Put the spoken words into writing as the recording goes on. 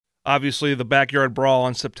Obviously, the Backyard Brawl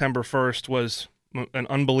on September 1st was an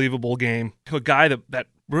unbelievable game. A guy that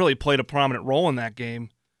really played a prominent role in that game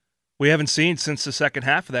we haven't seen since the second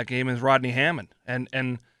half of that game is Rodney Hammond. And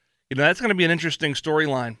that's going to be an interesting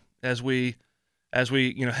storyline as we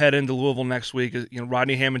head into Louisville next week.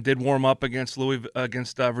 Rodney Hammond did warm up against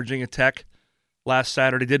Virginia Tech last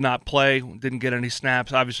Saturday, did not play, didn't get any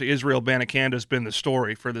snaps. Obviously, Israel Abanikanda has been the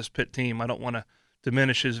story for this Pitt team. I don't want to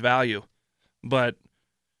diminish his value, but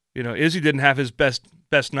Izzy didn't have his best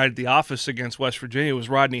night at the office against West Virginia. It was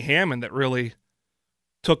Rodney Hammond that really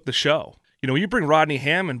took the show. You bring Rodney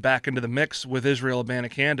Hammond back into the mix with Israel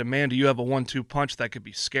Abanikanda, man, do you have a 1-2 punch that could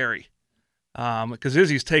be scary? Because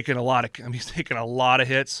Izzy's taken a lot of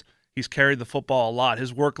hits. He's carried the football a lot.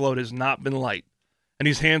 His workload has not been light, and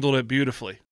he's handled it beautifully.